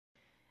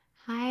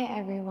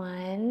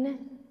everyone.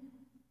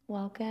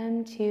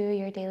 Welcome to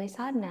your daily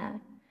sadhana.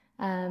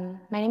 My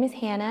name is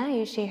Hannah. I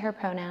use she, her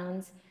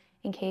pronouns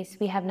in case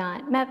we have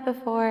not met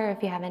before, or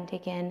if you haven't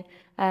taken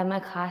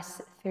a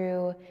class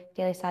through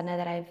daily sadhana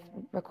that I've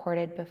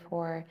recorded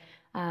before.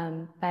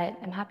 But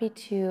I'm happy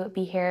to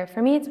be here.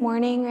 For me, it's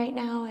morning right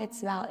now.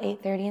 It's about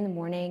 8:30 in the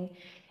morning.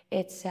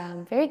 It's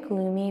very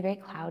gloomy, very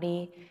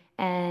cloudy,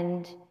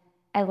 and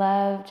I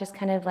love just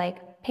kind of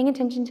like paying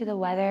attention to the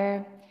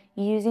weather,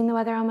 using the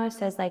weather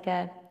almost as like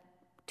a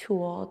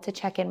tool to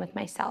check in with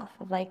myself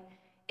of like,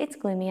 it's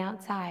gloomy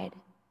outside.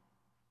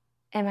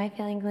 Am I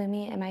feeling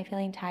gloomy? Am I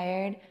feeling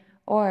tired?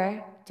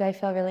 Or do I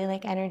feel really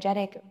like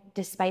energetic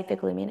despite the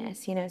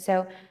gloominess, you know?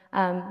 So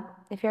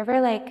if you're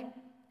ever like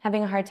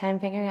having a hard time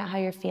figuring out how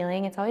you're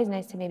feeling, it's always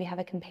nice to maybe have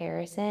a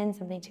comparison,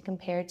 something to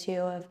compare to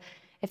of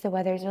if the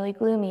weather's really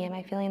gloomy, am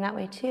I feeling that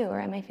way too? Or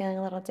am I feeling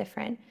a little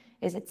different?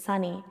 Is it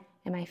sunny?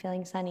 Am I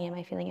feeling sunny? Am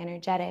I feeling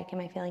energetic? Am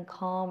I feeling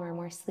calm or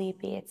more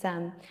sleepy? It's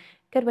a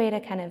good way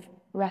to kind of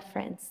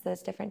reference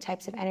those different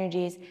types of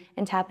energies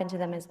and tap into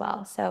them as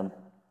well. So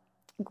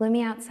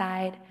gloomy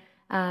outside.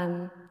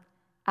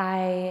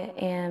 I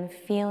am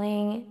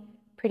feeling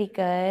pretty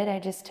good. I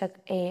just took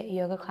a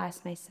yoga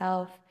class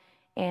myself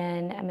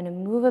and I'm going to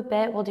move a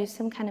bit. We'll do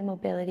some kind of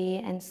mobility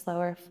and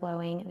slower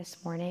flowing this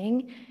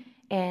morning.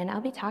 And I'll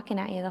be talking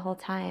at you the whole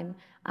time.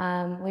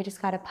 We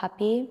just got a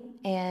puppy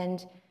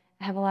and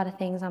I have a lot of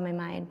things on my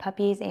mind.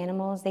 Puppies,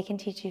 animals, they can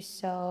teach you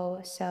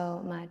so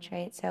much,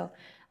 right? So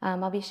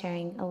I'll be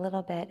sharing a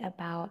little bit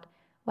about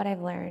what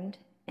I've learned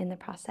in the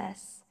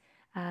process.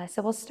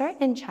 So we'll start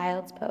in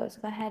child's pose.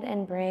 Go ahead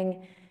and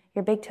bring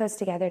your big toes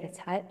together to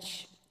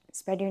touch.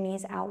 Spread your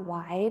knees out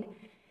wide.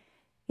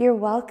 You're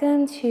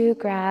welcome to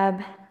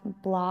grab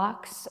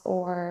blocks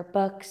or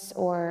books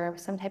or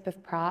some type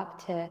of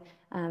prop to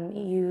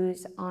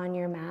use on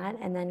your mat,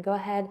 and then go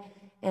ahead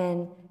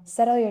and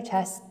settle your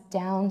chest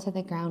down to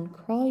the ground.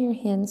 Curl your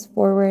hands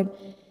forward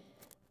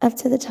up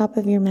to the top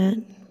of your mat.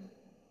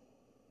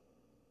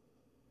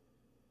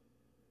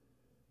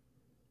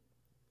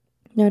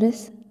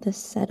 Notice the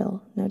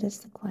settle, notice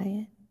the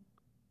quiet.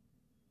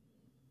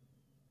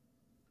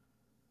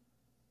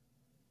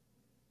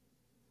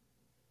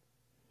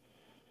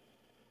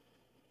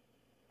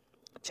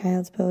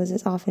 Child's pose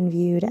is often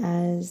viewed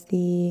as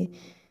the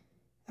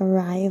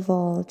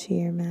arrival to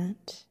your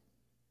mat,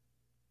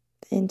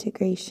 the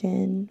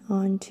integration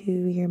onto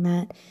your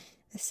mat,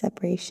 the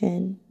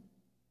separation,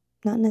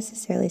 not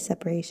necessarily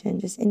separation,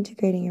 just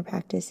integrating your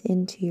practice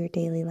into your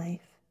daily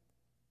life.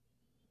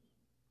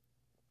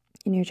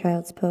 In your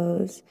child's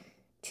pose,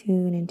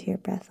 tune into your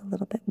breath a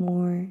little bit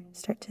more.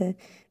 Start to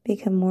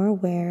become more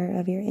aware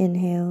of your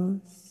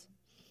inhales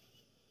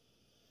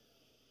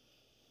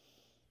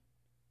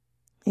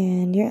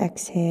and your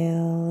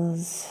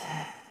exhales.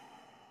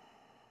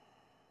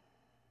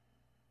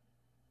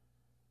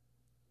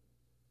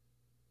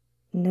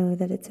 Know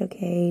that it's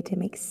okay to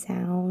make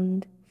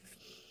sound.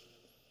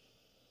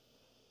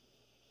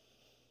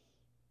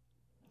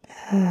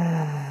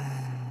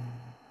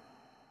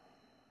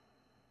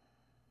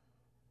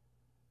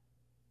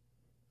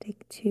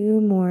 Take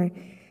 2 more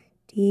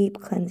deep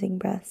cleansing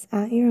breaths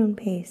at your own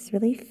pace.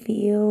 Really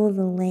feel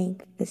the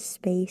length, the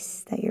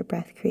space that your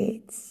breath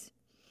creates.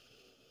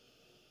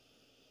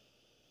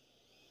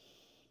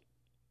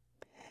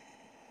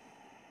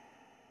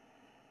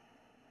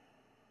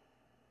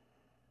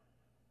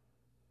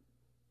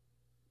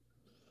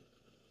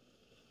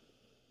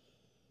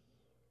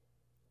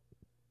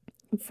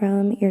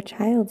 From your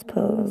child's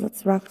pose,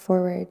 let's rock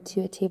forward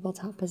to a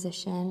tabletop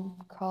position.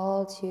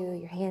 Crawl to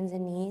your hands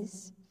and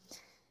knees.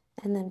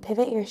 And then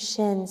pivot your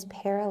shins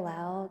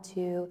parallel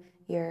to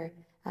your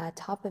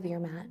top of your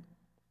mat.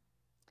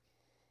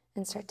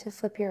 And start to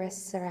flip your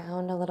wrists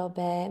around a little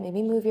bit.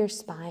 Maybe move your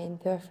spine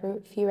through a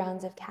few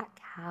rounds of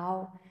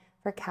cat-cow.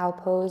 For cow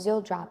pose,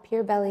 you'll drop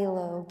your belly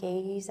low,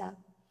 gaze up.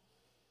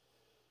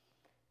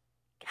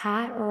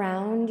 Cat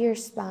around your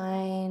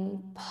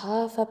spine,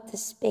 puff up the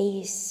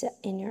space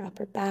in your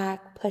upper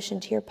back, push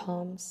into your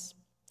palms.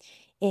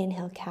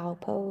 Inhale, cow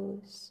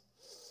pose.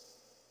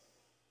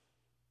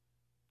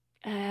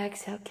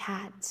 Exhale,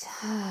 cat.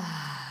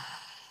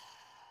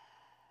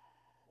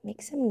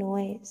 Make some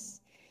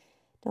noise.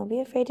 Don't be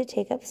afraid to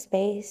take up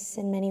space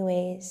in many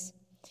ways.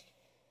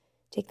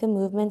 Take the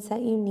movements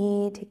that you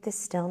need, take the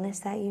stillness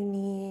that you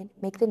need,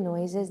 make the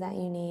noises that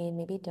you need.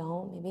 Maybe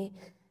don't, maybe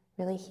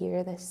really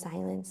hear the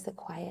silence, the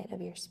quiet of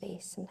your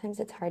space.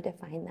 Sometimes it's hard to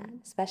find that,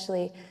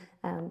 especially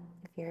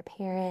if you're a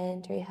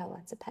parent or you have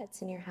lots of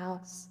pets in your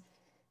house.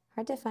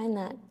 Hard to find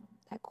that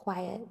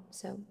quiet.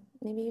 So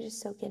maybe you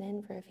just soak it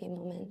in for a few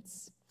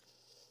moments.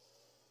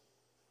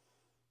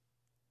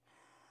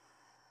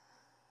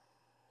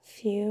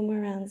 Few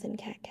more rounds in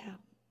cat-cow.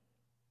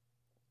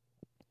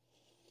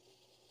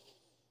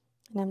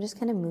 And I'm just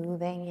kind of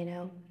moving, you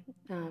know.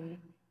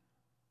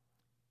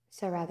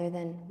 So rather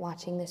than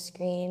watching the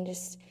screen,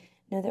 just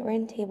know that we're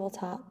in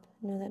tabletop.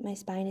 Know that my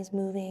spine is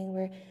moving.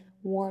 We're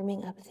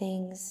warming up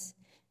things,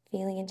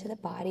 feeling into the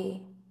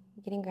body,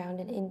 getting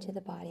grounded into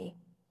the body.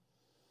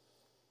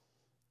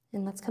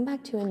 And let's come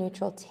back to a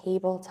neutral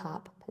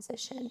tabletop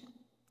position.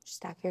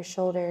 Stack your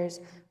shoulders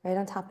right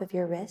on top of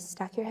your wrists.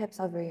 Stack your hips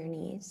over your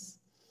knees.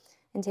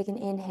 And take an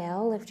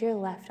inhale. Lift your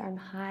left arm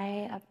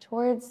high up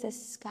towards the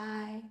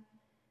sky.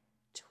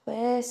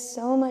 Twist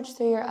so much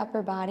through your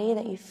upper body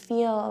that you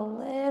feel a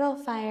little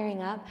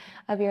firing up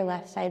of your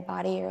left side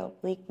body, your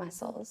oblique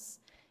muscles.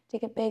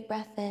 Take a big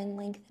breath in,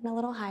 lengthen a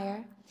little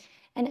higher.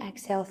 And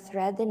exhale,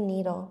 thread the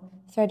needle.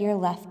 Thread your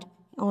left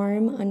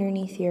arm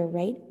underneath your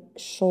right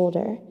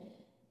shoulder.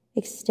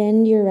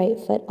 Extend your right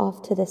foot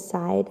off to the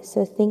side.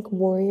 So think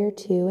warrior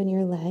two in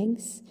your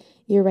legs.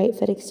 Your right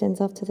foot extends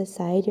off to the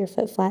side. Your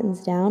foot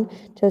flattens down.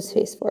 Toes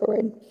face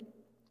forward.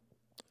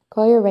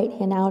 Crawl your right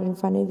hand out in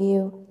front of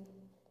you.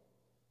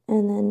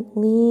 And then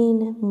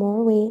lean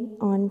more weight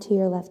onto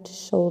your left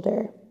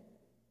shoulder.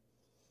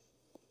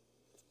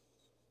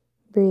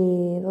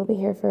 Breathe. We'll be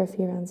here for a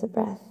few rounds of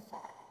breath.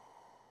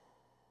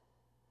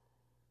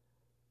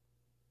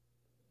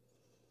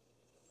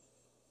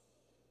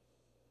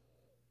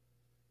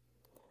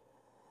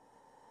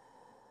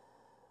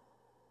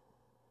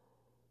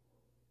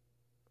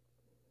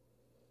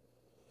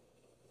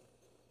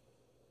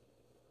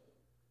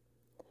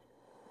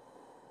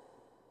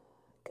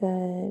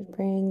 Good.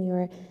 Bring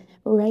your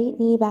right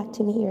knee back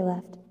to meet your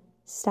left.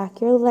 Stack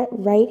your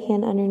right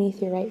hand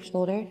underneath your right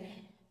shoulder.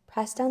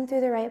 Press down through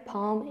the right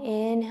palm.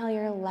 Inhale,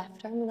 your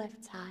left arm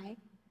lifts high.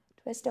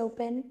 Twist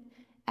open.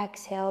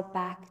 Exhale,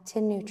 back to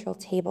neutral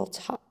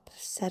tabletop.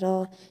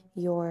 Settle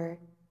your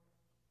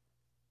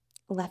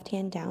left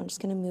hand down.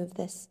 Just going to move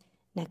this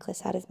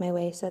necklace out of my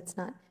way so it's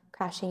not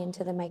crashing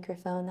into the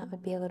microphone. That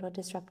would be a little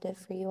disruptive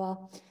for you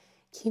all.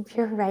 Keep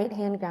your right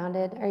hand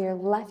grounded, or your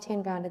left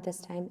hand grounded this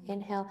time.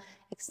 Inhale,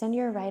 extend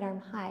your right arm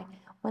high.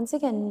 Once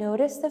again,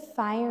 notice the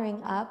firing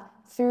up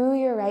through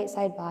your right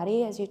side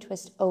body as you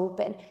twist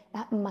open.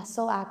 That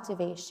muscle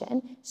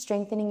activation,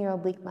 strengthening your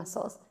oblique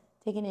muscles.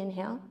 Take an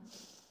inhale.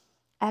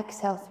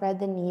 Exhale, thread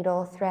the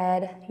needle.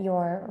 Thread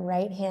your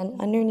right hand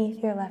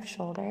underneath your left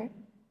shoulder.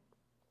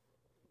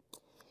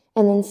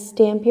 And then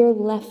stamp your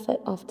left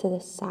foot off to the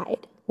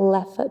side.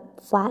 Left foot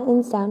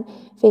flattens down.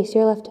 Face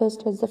your left toes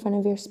towards the front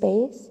of your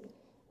space.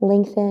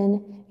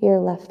 Lengthen your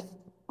left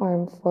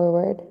arm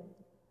forward.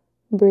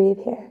 Breathe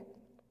here.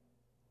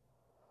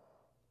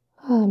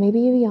 Oh, maybe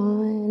you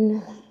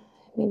yawn.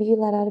 Maybe you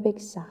let out a big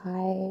sigh.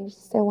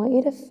 I want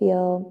you to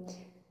feel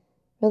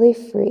really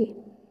free.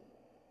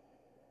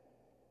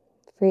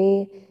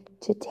 Free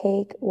to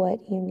take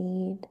what you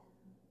need.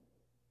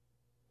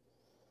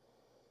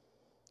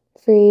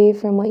 Free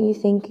from what you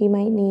think you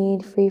might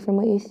need. Free from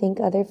what you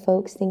think other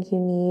folks think you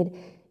need.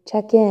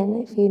 Check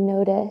in if you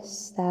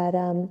notice that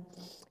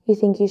you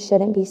think you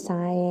shouldn't be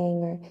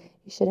sighing or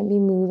you shouldn't be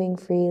moving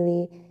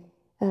freely.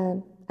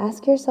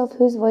 Ask yourself,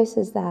 whose voice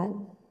is that?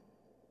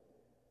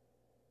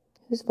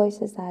 Whose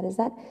voice is that? Is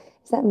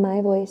that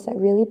my voice that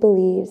really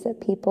believes that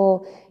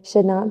people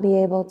should not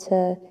be able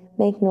to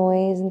make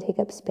noise and take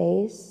up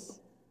space?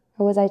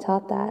 Or was I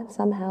taught that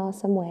somehow,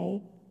 some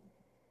way?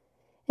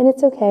 And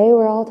it's okay,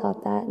 we're all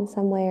taught that in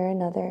some way or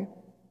another.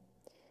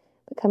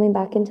 But coming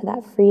back into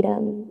that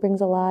freedom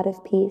brings a lot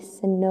of peace,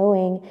 and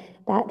knowing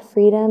that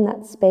freedom,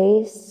 that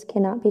space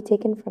cannot be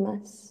taken from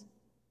us.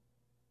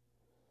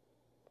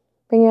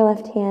 Bring your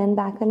left hand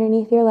back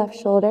underneath your left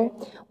shoulder.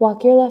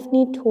 Walk your left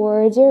knee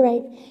towards your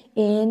right.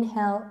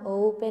 Inhale,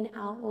 open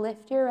out,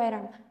 lift your right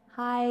arm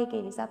high,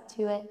 gaze up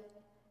to it.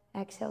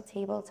 Exhale,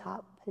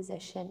 tabletop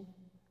position.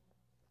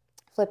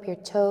 Flip your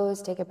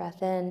toes, take a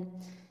breath in,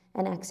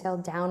 and exhale,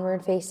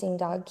 downward facing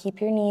dog. Keep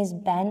your knees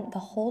bent the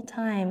whole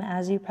time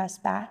as you press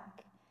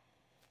back.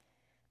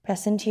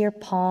 Press into your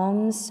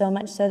palms so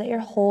much so that you're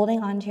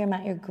holding onto your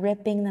mat. You're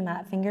gripping the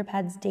mat. Finger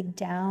pads dig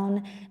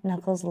down,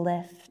 knuckles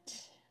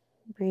lift.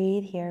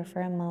 Breathe here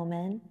for a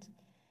moment.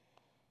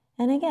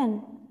 And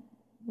again,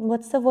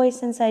 what's the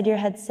voice inside your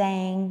head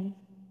saying?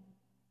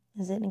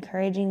 Is it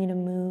encouraging you to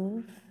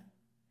move?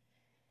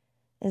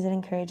 Is it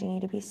encouraging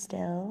you to be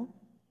still?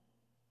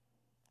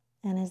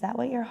 And is that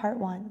what your heart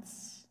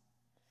wants?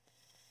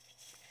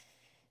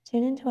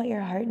 Tune into what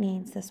your heart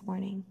needs this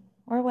morning,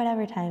 or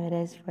whatever time it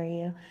is for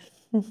you.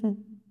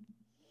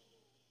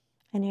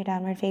 And your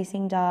downward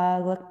facing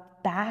dog,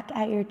 look back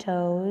at your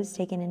toes.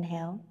 Take an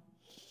inhale.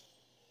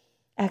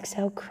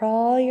 Exhale,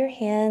 crawl your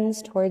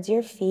hands towards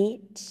your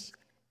feet.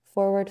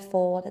 Forward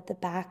fold at the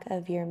back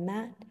of your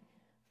mat.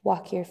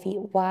 Walk your feet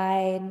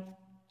wide.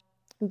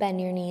 Bend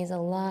your knees a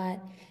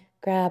lot.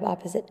 Grab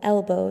opposite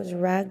elbows,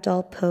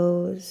 ragdoll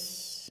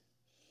pose.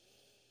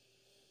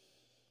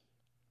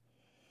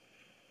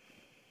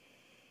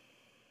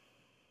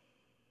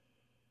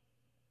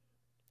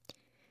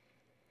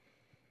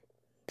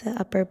 The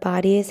upper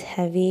body is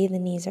heavy, the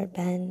knees are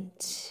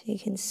bent. You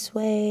can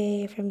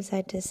sway from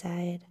side to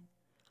side.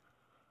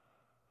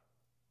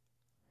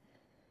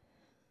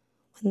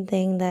 One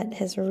thing that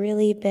has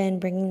really been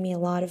bringing me a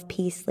lot of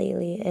peace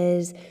lately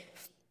is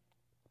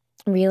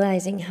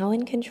realizing how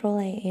in control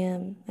I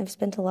am. I've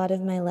spent a lot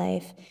of my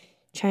life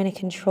trying to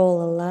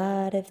control a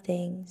lot of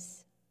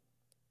things,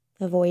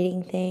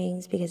 avoiding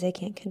things because I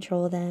can't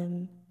control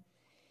them,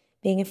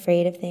 being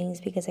afraid of things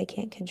because I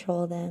can't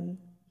control them.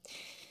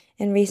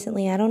 And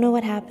recently, I don't know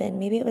what happened.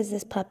 Maybe it was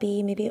this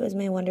puppy, maybe it was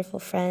my wonderful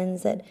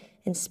friends that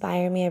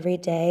inspire me every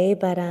day,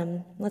 but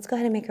let's go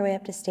ahead and make our way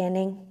up to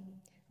standing.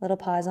 A little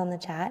pause on the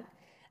chat.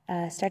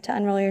 Start to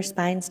unroll your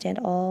spine, stand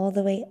all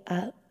the way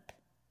up.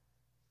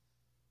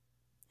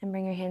 And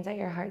bring your hands at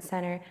your heart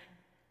center.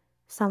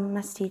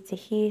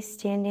 Samastitihi,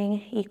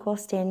 standing, equal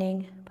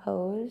standing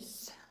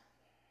pose.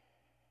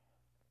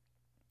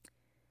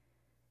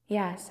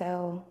 Yeah,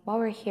 so while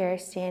we're here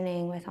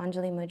standing with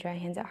Anjali Mudra,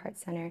 hands at heart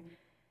center,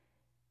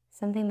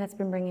 something that's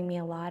been bringing me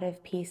a lot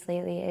of peace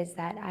lately is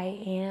that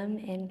I am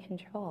in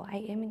control. I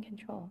am in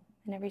control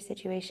in every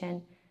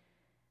situation.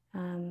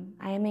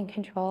 I am in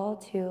control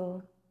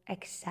to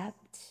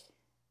accept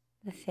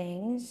the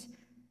things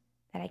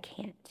that I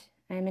can't.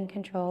 I'm in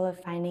control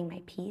of finding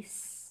my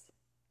peace,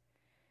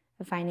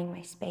 of finding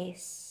my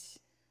space.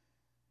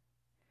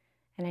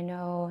 And I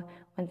know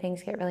when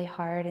things get really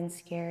hard and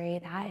scary,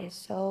 that is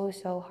so,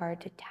 so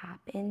hard to tap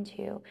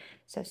into.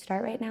 So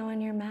start right now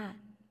on your mat.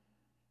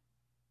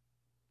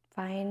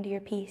 Find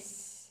your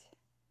peace.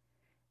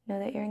 Know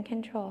that you're in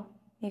control.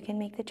 You can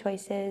make the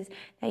choices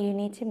that you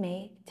need to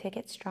make to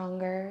get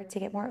stronger, to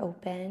get more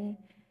open,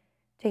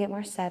 to get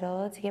more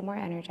settled, to get more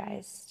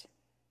energized.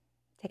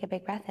 Take a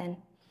big breath in.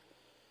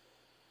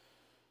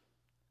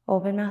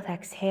 Open mouth,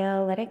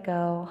 exhale, let it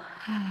go.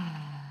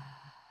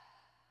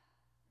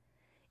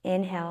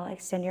 Inhale,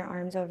 extend your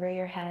arms over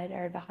your head,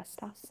 Ardha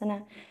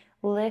Hastasana.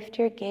 Lift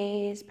your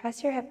gaze,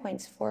 press your hip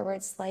points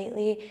forward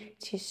slightly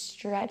to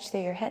stretch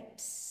through your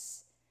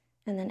hips.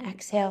 And then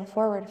exhale,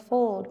 forward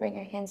fold. Bring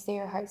your hands through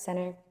your heart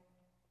center.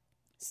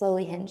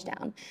 Slowly hinge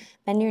down.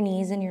 Bend your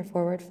knees in your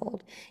forward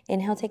fold.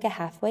 Inhale, take a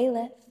halfway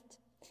lift.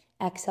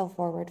 Exhale,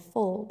 forward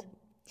fold.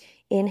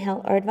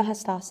 Inhale, Ardha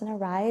Hastasana,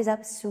 rise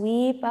up,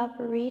 sweep up,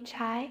 reach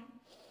high.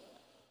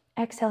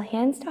 Exhale,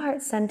 hands to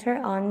heart center,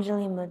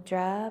 Anjali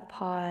Mudra.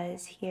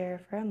 Pause here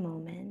for a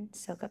moment.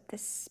 Soak up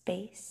this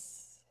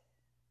space.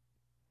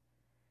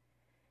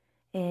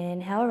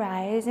 Inhale,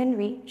 rise and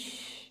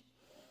reach.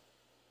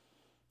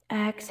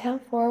 Exhale,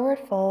 forward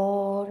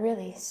fold,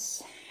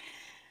 release.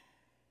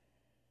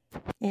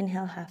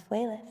 Inhale,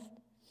 halfway lift.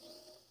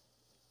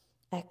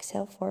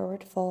 Exhale,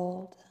 forward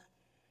fold.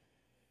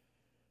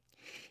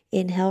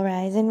 Inhale,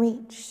 rise and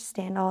reach.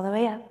 Stand all the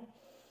way up.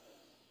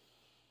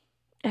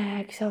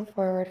 Exhale,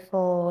 forward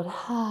fold.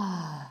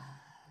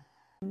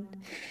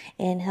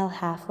 Inhale,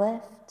 half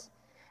lift.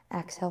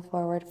 Exhale,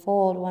 forward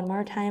fold. One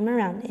more time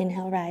around.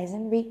 Inhale, rise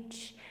and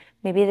reach.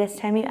 Maybe this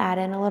time you add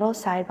in a little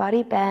side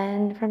body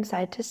bend from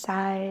side to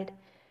side.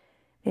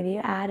 Maybe you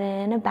add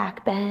in a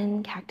back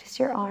bend, cactus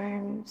your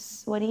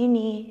arms. What do you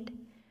need?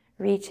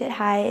 Reach it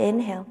high,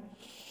 inhale.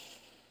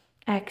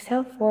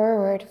 Exhale,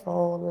 forward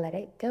fold, let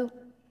it go.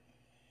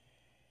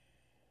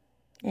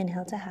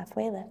 Inhale to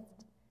halfway lift.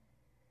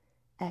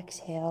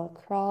 Exhale,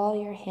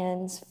 crawl your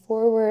hands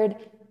forward,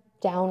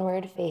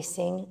 downward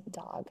facing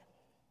dog.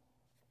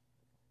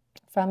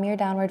 From your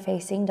downward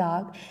facing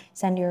dog,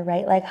 send your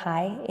right leg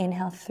high.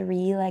 Inhale,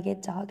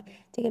 three-legged dog.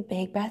 Take a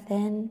big breath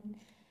in.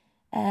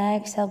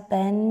 Exhale,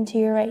 bend to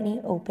your right knee,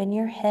 open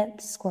your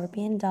hips,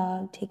 scorpion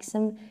dog. Take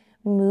some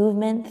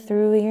movement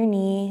through your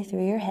knee,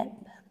 through your hip.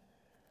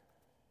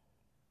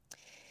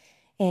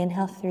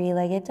 Inhale,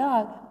 three-legged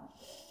dog.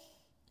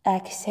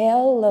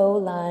 Exhale, low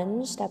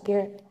lunge. Step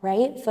your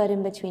right foot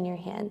in between your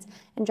hands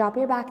and drop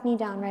your back knee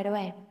down right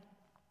away.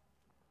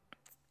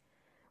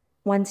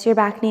 Once your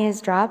back knee is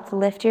dropped,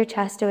 lift your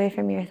chest away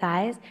from your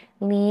thighs.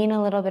 Lean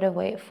a little bit of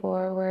weight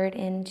forward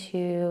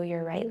into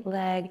your right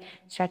leg.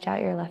 Stretch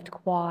out your left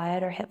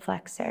quad or hip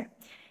flexor.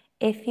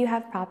 If you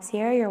have props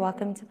here, you're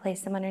welcome to place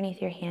them underneath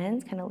your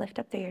hands. Kind of lift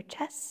up through your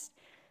chest.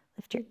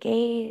 Lift your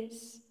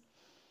gaze.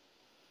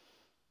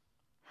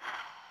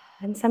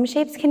 And some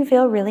shapes can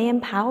feel really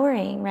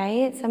empowering,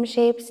 right? Some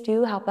shapes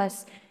do help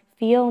us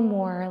feel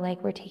more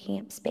like we're taking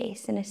up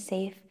space in a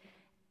safe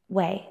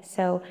way.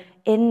 So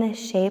in this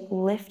shape,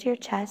 lift your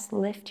chest,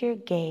 lift your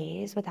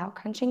gaze without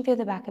crunching through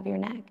the back of your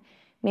neck.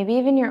 Maybe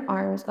even your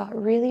arms got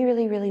really,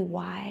 really, really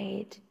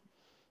wide.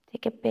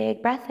 Take a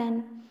big breath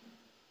in.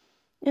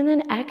 And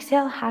then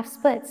exhale, half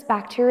splits.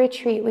 Back to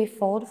retreat, we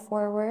fold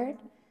forward.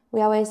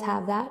 We always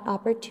have that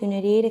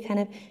opportunity to kind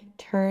of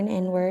turn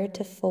inward,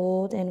 to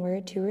fold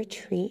inward, to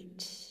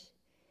retreat,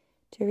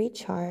 to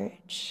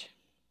recharge.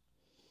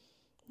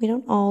 We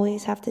don't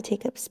always have to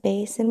take up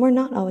space, and we're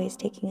not always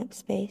taking up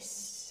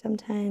space.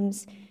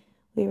 Sometimes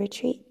we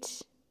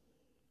retreat,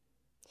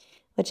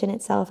 which in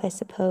itself, I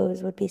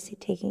suppose, would be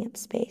taking up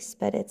space,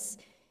 but it's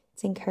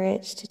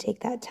encouraged to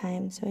take that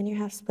time. So in your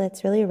half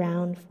splits, really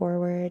round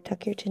forward,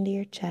 tuck your chin to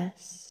your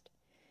chest,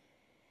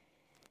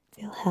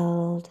 feel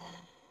held.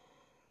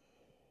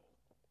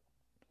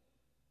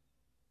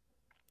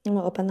 And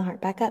we'll open the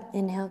heart back up.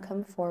 Inhale,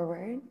 come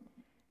forward.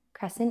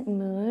 Crescent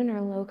moon or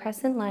low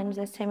crescent lunge.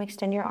 This time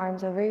extend your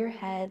arms over your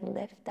head.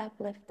 Lift up,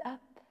 lift up.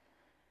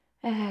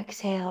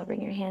 Exhale, bring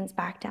your hands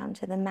back down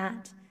to the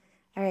mat.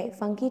 All right,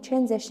 funky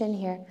transition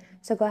here.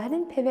 So go ahead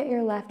and pivot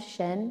your left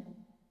shin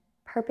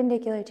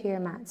perpendicular to your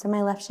mat. So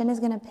my left shin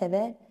is going to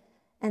pivot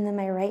and then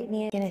my right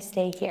knee is gonna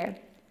stay here.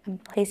 I'm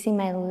placing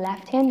my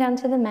left hand down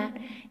to the mat.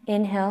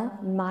 Inhale,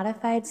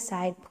 modified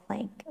side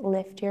plank.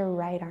 Lift your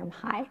right arm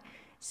high.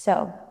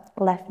 So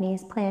left knee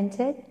is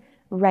planted,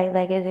 right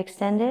leg is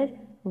extended,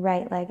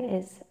 right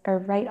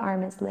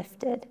arm is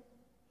lifted.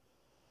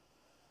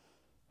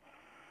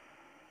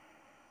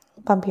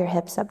 Bump your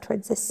hips up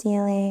towards the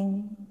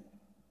ceiling.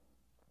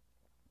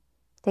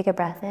 Take a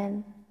breath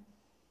in.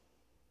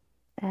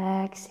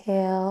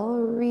 Exhale,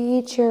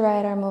 reach your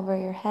right arm over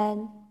your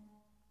head.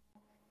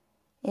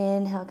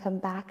 Inhale, come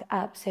back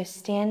up. So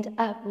stand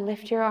up,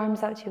 lift your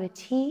arms out to a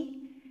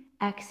T.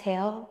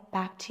 Exhale,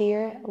 back to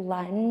your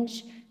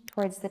lunge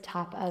towards the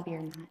top of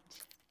your mat.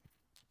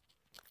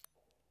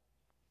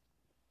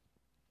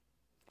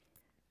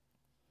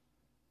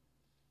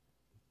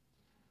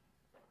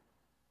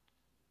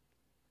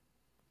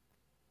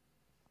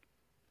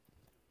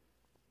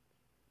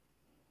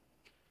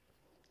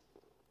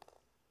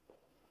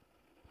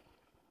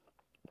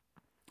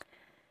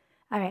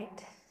 All right,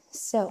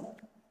 so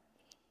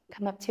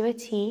come up to a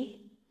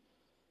T.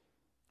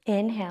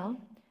 Inhale.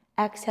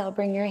 Exhale,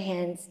 bring your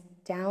hands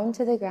down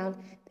to the ground.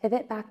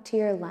 Pivot back to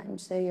your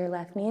lunge. So your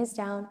left knee is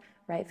down,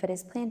 right foot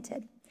is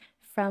planted.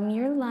 From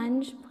your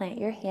lunge, plant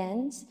your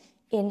hands.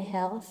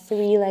 Inhale,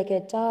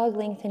 three-legged dog.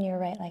 Lengthen your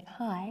right leg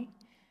high.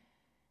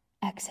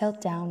 Exhale,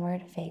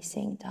 downward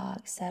facing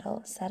dog.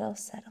 Settle, settle,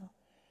 settle.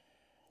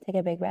 Take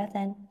a big breath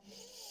in.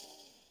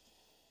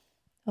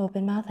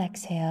 Open mouth,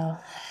 exhale.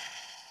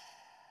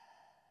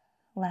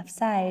 Left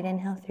side,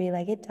 inhale,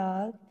 three-legged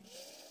dog.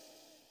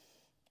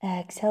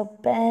 Exhale,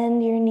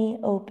 bend your knee,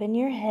 open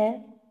your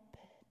hip.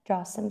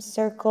 Draw some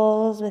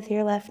circles with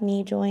your left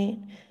knee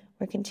joint.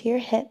 Work into your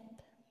hip.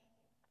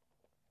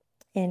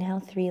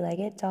 Inhale,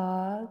 three-legged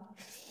dog.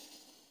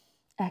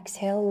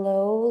 Exhale,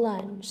 low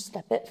lunge.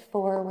 Step it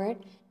forward.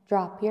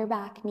 Drop your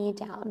back knee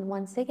down.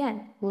 Once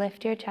again,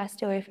 lift your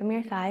chest away from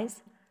your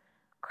thighs.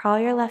 Crawl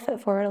your left foot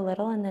forward a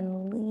little and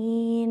then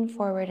lean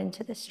forward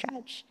into the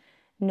stretch.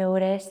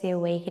 Notice the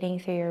awakening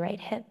through your right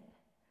hip.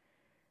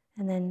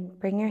 And then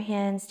bring your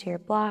hands to your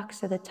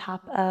blocks or the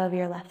top of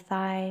your left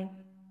thigh.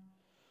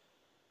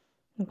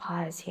 And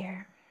pause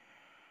here.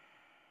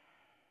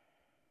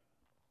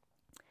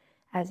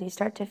 As you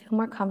start to feel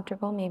more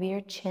comfortable, maybe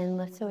your chin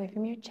lifts away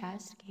from your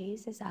chest,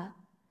 gaze is up.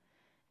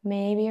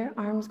 Maybe your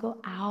arms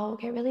go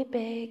out, get really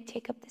big,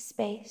 take up the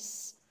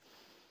space.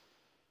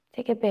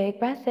 Take a big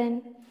breath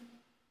in.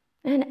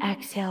 And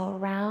exhale,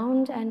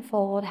 round and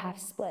fold, half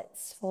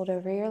splits. Fold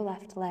over your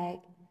left leg.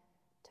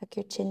 Tuck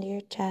your chin to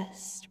your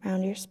chest,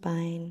 round your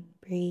spine.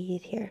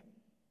 Breathe here.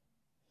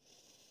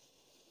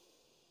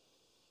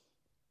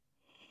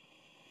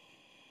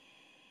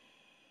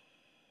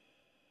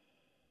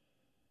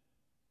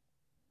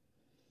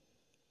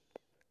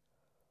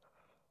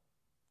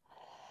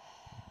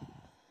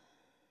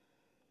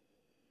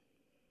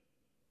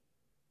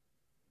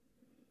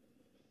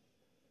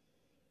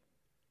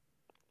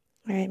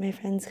 All right, my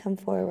friends, come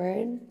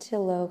forward to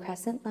low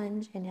crescent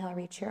lunge. Inhale,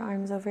 reach your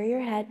arms over your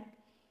head.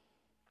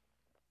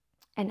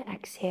 And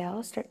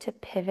exhale, start to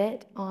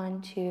pivot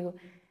onto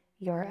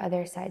your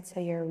other side. So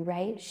your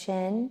right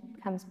shin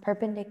comes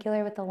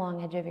perpendicular with the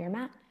long edge of your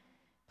mat.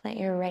 Plant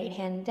your right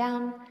hand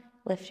down.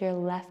 Lift your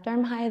left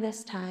arm high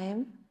this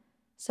time.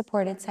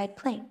 Supported side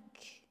plank.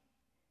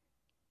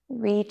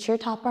 Reach your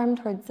top arm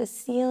towards the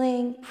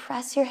ceiling.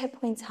 Press your hip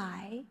points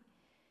high.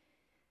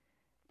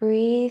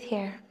 Breathe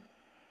here.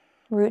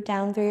 Root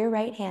down through your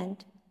right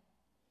hand.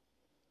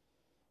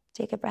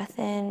 Take a breath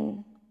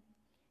in.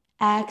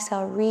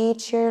 Exhale,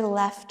 reach your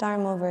left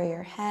arm over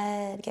your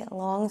head. Get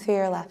long through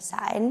your left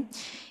side.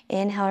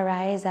 Inhale,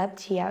 rise up,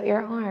 tee out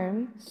your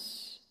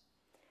arms.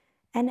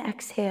 And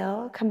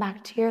exhale, come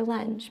back to your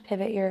lunge.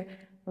 Pivot your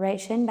right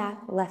shin back,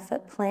 left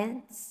foot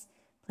plants.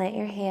 Plant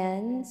your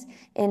hands.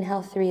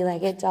 Inhale,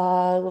 three-legged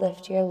dog.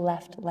 Lift your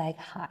left leg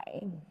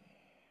high.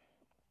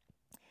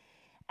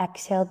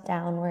 Exhale,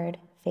 downward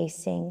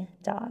facing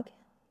dog.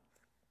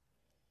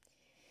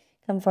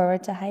 Come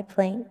forward to high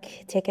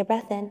plank. Take a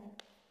breath in.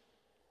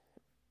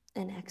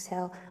 And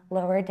exhale,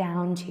 lower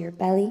down to your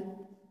belly.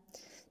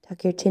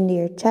 Tuck your chin to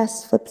your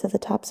chest. Flips of the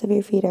tops of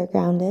your feet are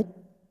grounded.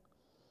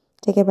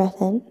 Take a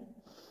breath in.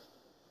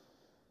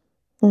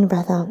 And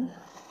breath out.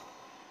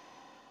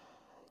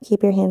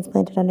 Keep your hands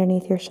planted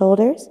underneath your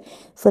shoulders.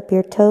 Flip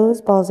your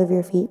toes, balls of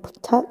your feet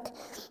tuck.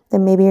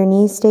 Then maybe your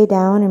knees stay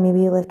down or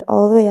maybe you lift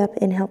all the way up.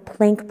 Inhale,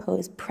 plank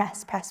pose.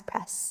 Press, press,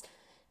 press.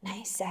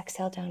 Nice.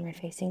 Exhale, downward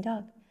facing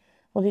dog.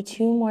 We'll do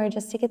two more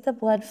just to get the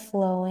blood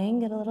flowing,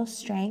 get a little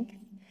strength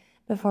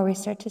before we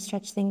start to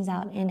stretch things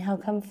out. Inhale,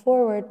 come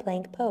forward,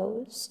 plank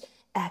pose.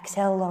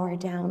 Exhale, lower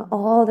down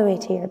all the way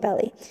to your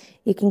belly.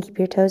 You can keep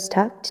your toes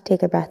tucked.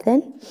 Take a breath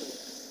in.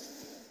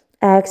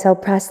 Exhale,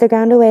 press the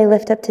ground away,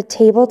 lift up to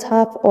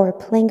tabletop or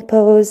plank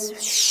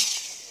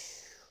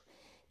pose.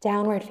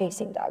 Downward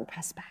facing dog,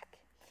 press back.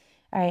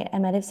 All right, I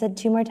might have said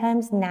two more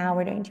times. Now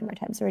we're doing two more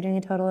times. So we're doing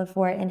a total of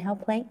 4. Inhale,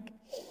 plank.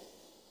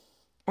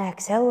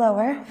 Exhale,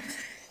 lower.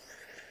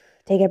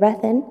 Take a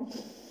breath in.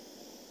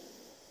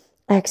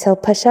 Exhale,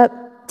 push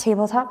up,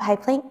 tabletop, high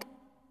plank.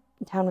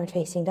 Downward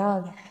facing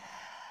dog.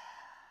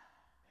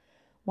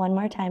 One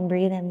more time,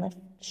 breathe in, lift,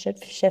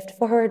 shift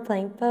forward,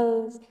 plank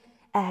pose.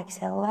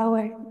 Exhale,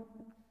 lower.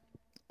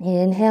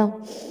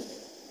 Inhale.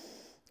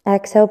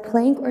 Exhale,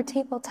 plank or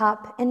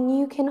tabletop. And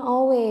you can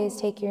always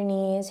take your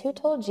knees. Who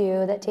told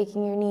you that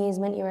taking your knees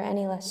meant you were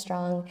any less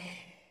strong?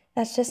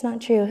 That's just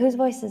not true. Whose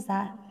voice is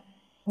that?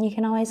 You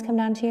can always come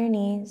down to your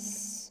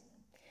knees.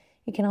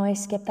 You can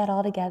always skip that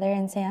all together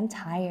and say, I'm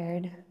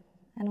tired.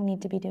 I don't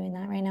need to be doing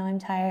that right now. I'm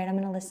tired. I'm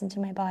going to listen to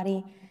my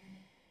body.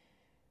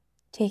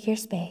 Take your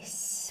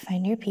space.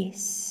 Find your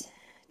peace.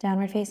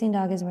 Downward facing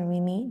dog is where we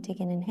meet. Take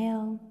an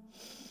inhale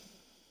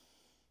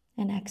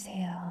and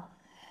exhale.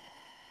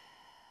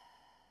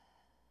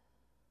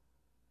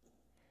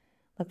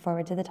 Look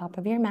forward to the top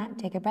of your mat.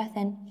 Take a breath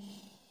in.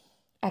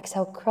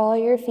 Exhale, crawl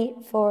your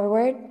feet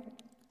forward.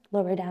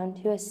 Lower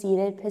down to a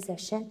seated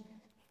position.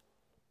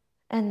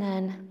 And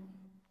then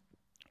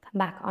come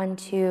back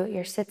onto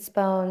your sits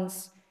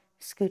bones.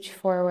 Scooch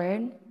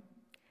forward.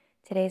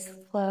 Today's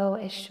flow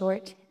is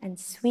short and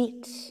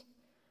sweet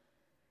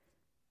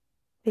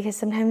because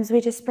sometimes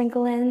we just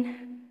sprinkle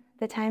in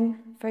the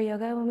time for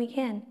yoga when we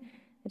can,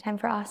 the time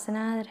for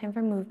asana, the time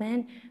for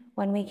movement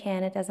when we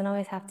can. It doesn't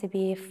always have to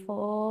be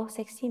full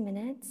 60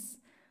 minutes,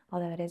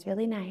 although it is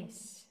really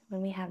nice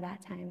when we have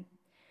that time.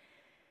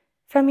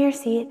 From your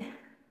seat,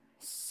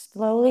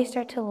 slowly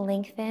start to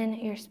lengthen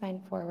your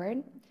spine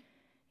forward.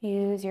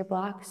 Use your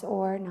blocks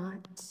or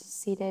not.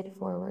 Seated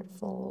forward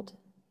fold.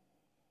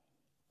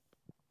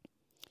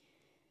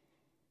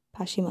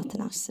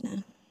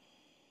 Paschimottanasana.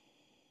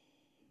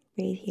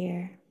 Breathe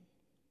here.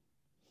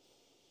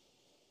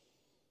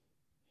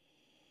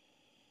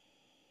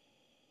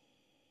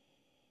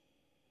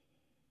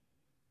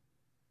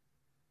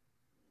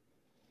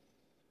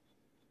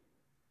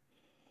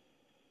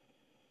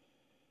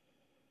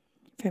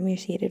 From your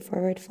seated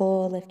forward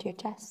fold, lift your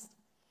chest.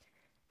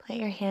 Put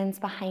your hands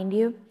behind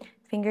you.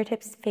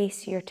 Fingertips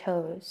face your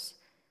toes.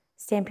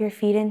 Stamp your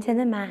feet into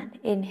the mat.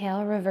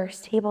 Inhale, reverse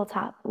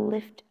tabletop.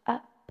 Lift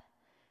up.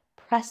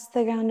 Press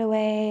the ground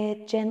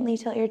away. Gently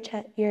tilt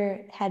your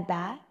head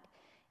back.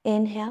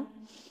 Inhale.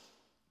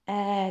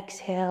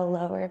 Exhale,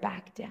 lower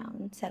back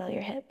down. Settle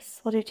your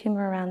hips. We'll do 2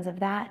 more rounds of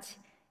that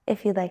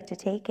if you'd like to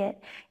take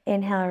it.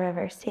 Inhale,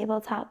 reverse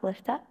tabletop.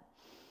 Lift up.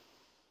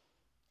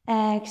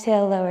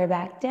 Exhale, lower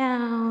back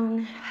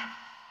down.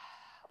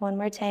 One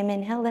more time.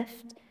 Inhale,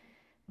 lift.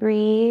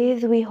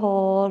 Breathe. We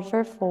hold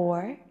for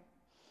 4,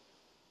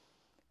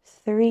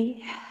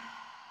 3,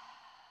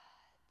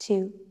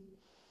 2,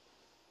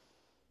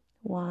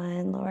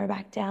 1. Lower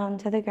back down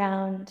to the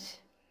ground.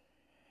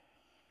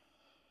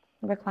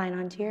 Recline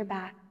onto your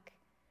back.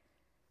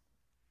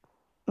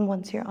 And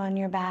once you're on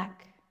your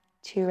back,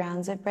 2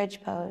 rounds of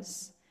bridge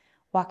pose.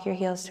 Walk your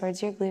heels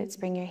towards your glutes.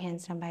 Bring your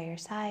hands down by your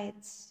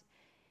sides.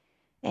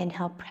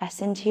 Inhale,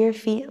 press into your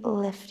feet.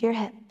 Lift your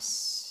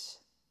hips.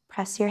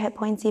 Press your hip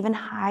points even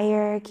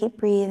higher. Keep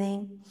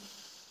breathing.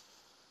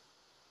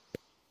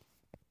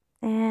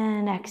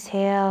 And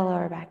exhale,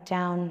 lower back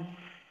down.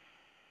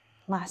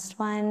 Last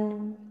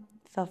one.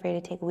 Feel free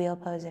to take wheel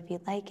pose if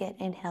you'd like it.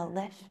 Inhale,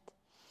 lift.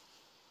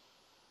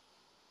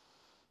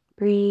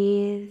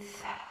 Breathe.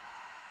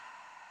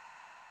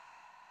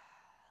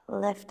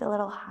 Lift a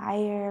little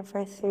higher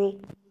for 3,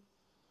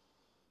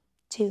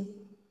 2,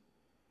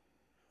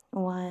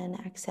 1.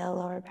 Exhale,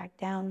 lower back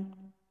down.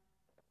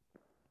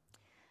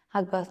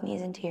 Hug both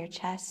knees into your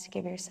chest.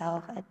 Give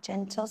yourself a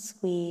gentle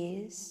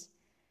squeeze.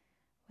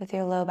 With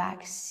your low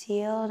back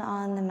sealed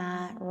on the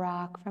mat,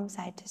 rock from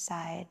side to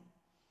side.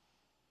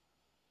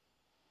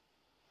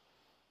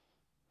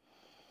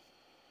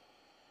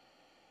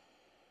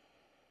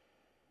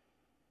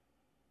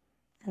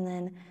 And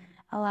then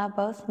allow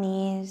both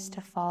knees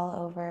to fall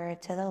over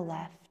to the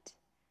left.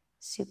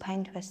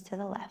 Supine twist to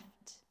the left.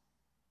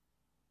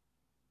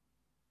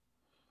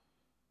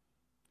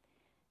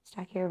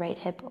 Stack your right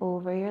hip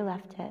over your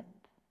left hip.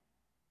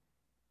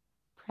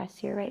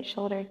 Press your right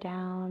shoulder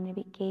down,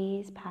 maybe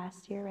gaze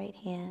past your right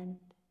hand.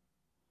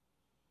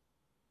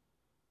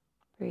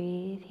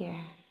 Breathe here.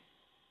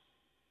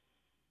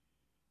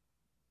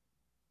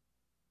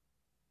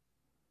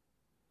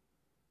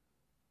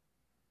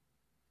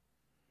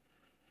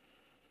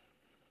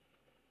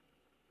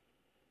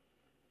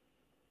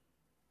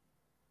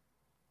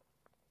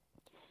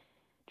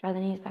 Draw the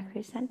knees back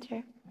through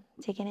center.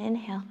 Take an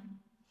inhale.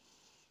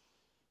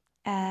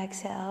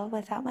 Exhale,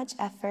 without much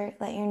effort,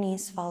 let your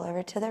knees fall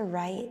over to the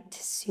right,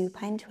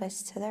 supine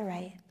twist to the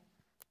right.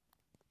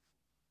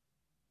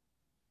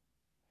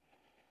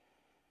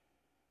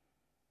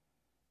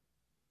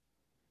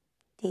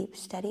 Deep,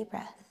 steady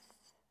breath.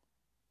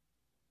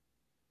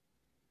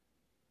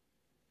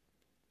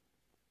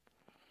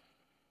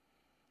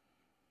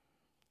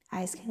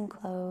 Eyes can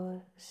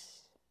close.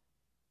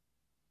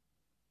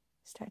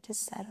 Start to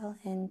settle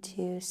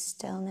into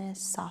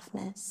stillness,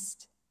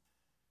 softness.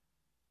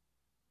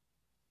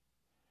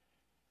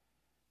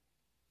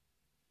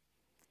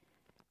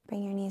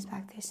 Bring your knees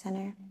back through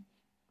center.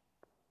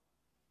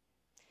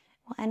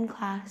 We'll end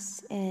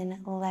class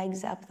in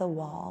legs up the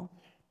wall.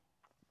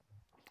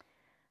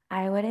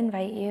 I would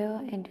invite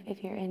you, and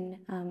if you're in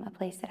a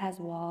place that has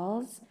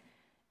walls,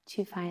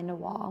 to find a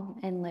wall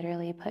and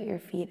literally put your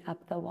feet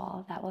up the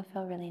wall. That will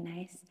feel really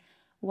nice.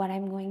 What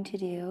I'm going to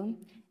do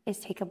is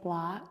take a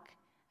block,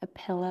 a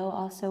pillow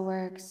also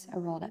works, a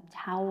rolled up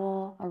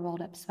towel, a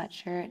rolled up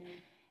sweatshirt,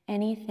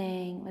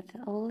 anything with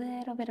a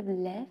little bit of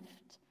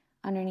lift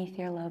underneath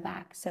your low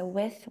back. So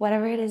with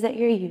whatever it is that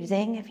you're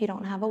using, if you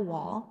don't have a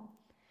wall,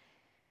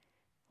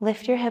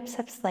 lift your hips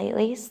up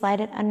slightly,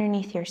 slide it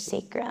underneath your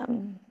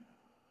sacrum.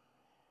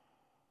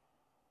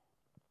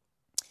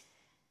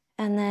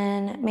 And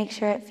then make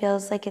sure it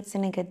feels like it's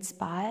in a good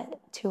spot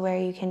to where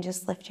you can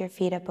just lift your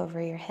feet up over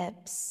your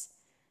hips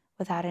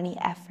without any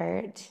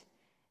effort.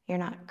 You're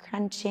not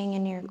crunching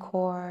in your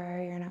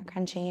core, you're not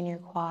crunching in your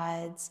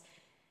quads.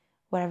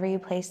 Whatever you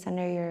placed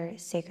under your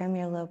sacrum,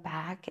 your low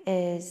back,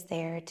 is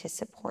there to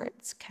support.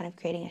 It's kind of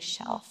creating a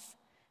shelf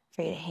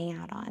for you to hang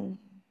out on.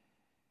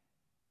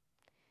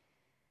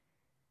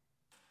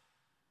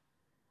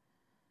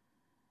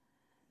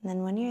 And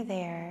then when you're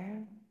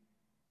there,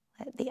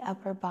 let the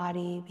upper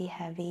body be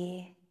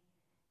heavy.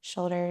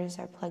 Shoulders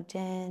are plugged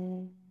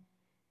in.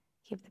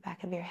 Keep the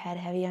back of your head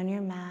heavy on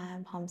your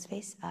mat, palms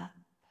face up.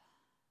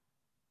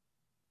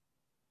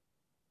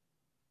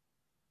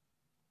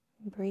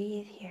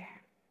 Breathe here.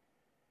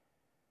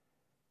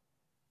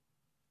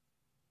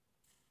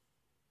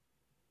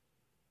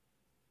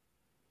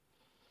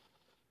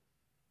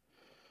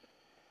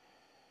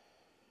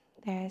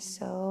 There is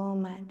so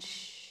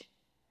much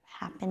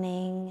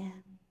happening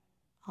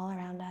all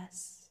around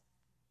us.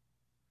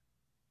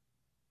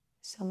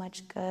 So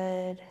much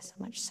good, so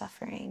much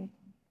suffering,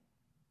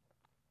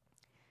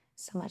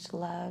 so much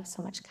love,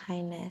 so much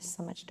kindness,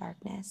 so much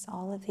darkness.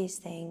 All of these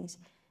things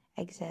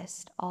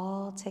exist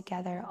all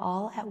together,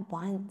 all at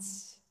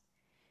once.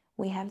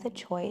 We have the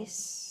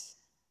choice.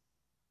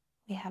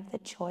 We have the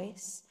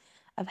choice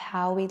of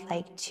how we'd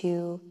like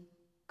to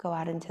go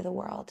out into the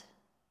world.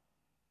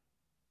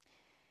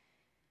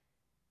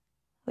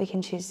 We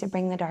can choose to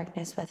bring the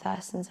darkness with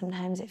us, and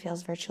sometimes it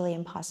feels virtually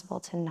impossible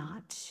to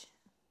not.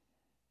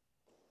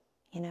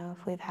 You know,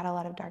 if we've had a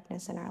lot of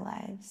darkness in our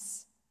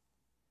lives.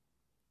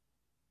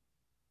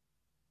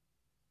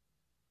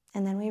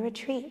 And then we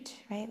retreat,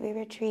 right? We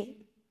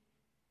retreat.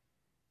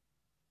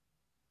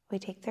 We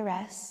take the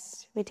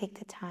rest, we take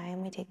the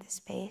time, we take the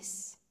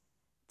space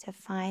to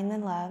find the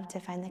love,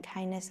 to find the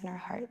kindness in our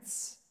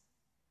hearts,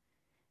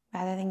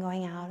 rather than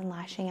going out and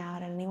lashing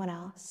out at anyone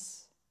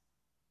else,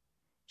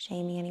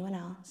 shaming anyone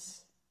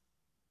else.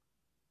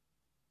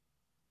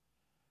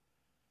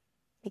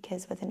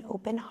 Because with an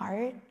open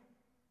heart,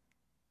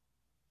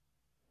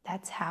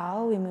 that's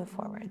how we move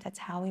forward. That's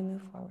how we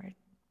move forward.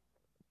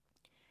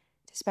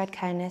 To spread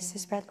kindness, to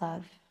spread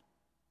love.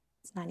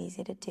 It's not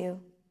easy to do.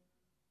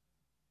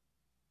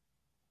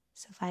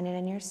 So find it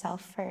in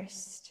yourself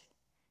first.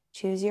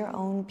 Choose your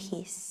own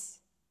peace.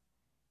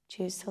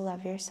 Choose to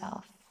love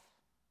yourself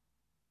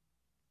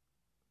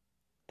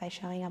by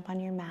showing up on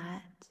your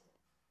mat,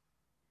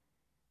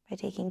 by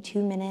taking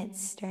 2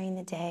 minutes during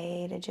the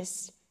day to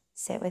just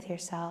sit with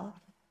yourself,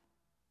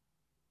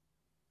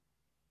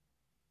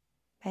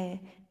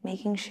 by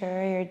making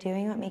sure you're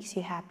doing what makes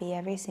you happy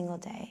every single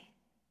day.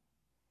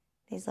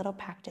 These little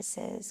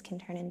practices can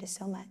turn into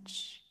so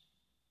much.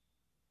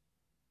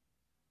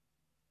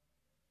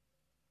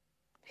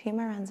 A few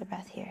more rounds of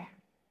breath here.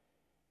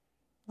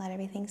 Let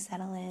everything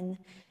settle in,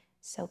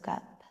 soak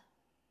up.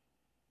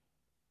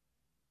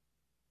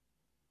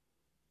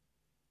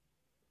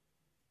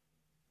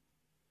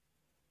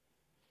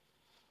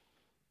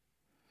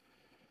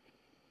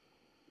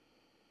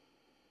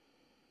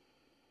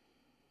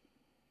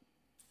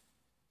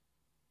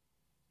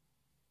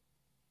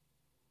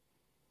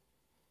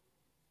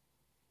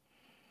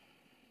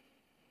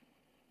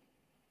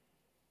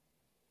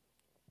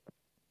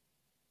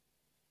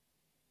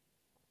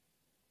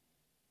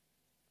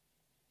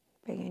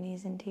 Bring your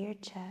knees into your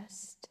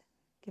chest.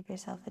 Give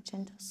yourself a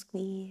gentle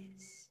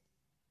squeeze.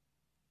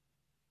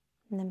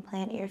 And then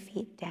plant your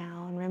feet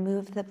down.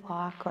 Remove the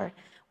block or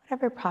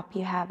whatever prop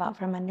you have out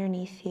from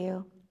underneath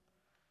you.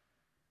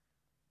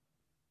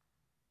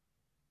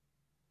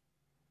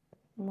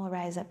 And we'll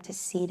rise up to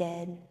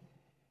seated.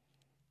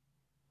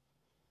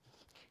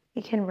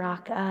 You can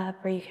rock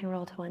up or you can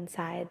roll to one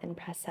side, then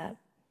press up.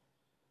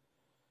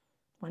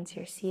 Once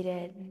you're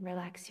seated,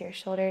 relax your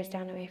shoulders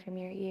down away from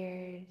your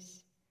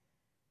ears.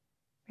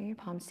 Bring your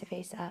palms to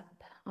face up,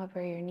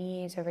 over your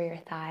knees, over your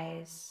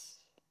thighs.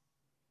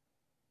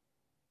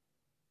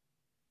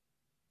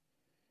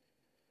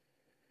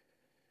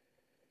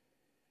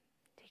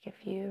 Take a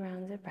few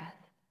rounds of breath.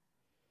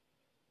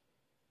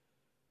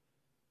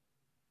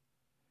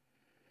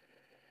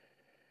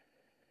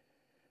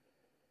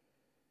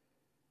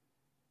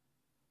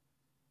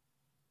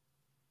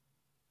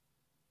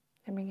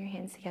 Then bring your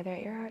hands together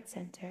at your heart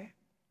center.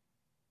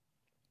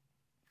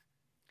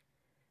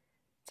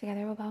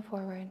 Together we'll bow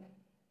forward.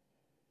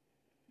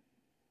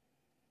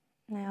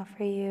 And I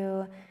offer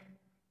you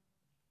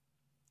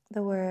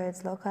the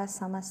words Loka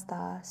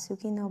Samasta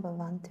Sukhino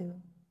Bhavantu.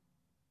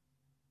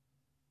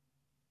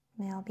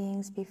 May all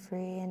beings be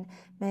free, and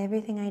may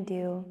everything I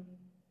do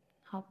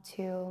help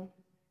to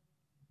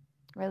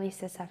release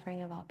the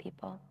suffering of all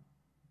people.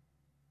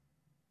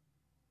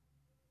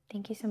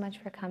 Thank you so much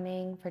for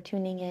coming, for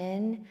tuning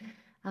in.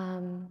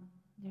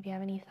 If you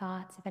have any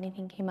thoughts, if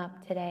anything came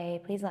up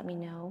today, please let me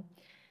know.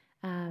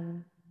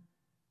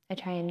 I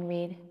try and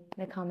read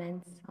the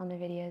comments on the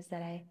videos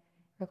that I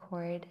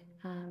record.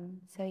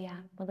 So yeah,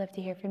 we'd love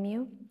to hear from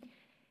you.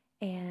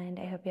 And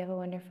I hope you have a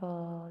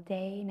wonderful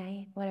day,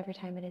 night, whatever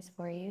time it is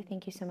for you.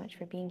 Thank you so much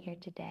for being here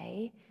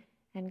today.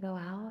 And go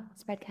out,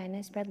 spread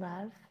kindness, spread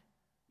love.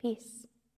 Peace.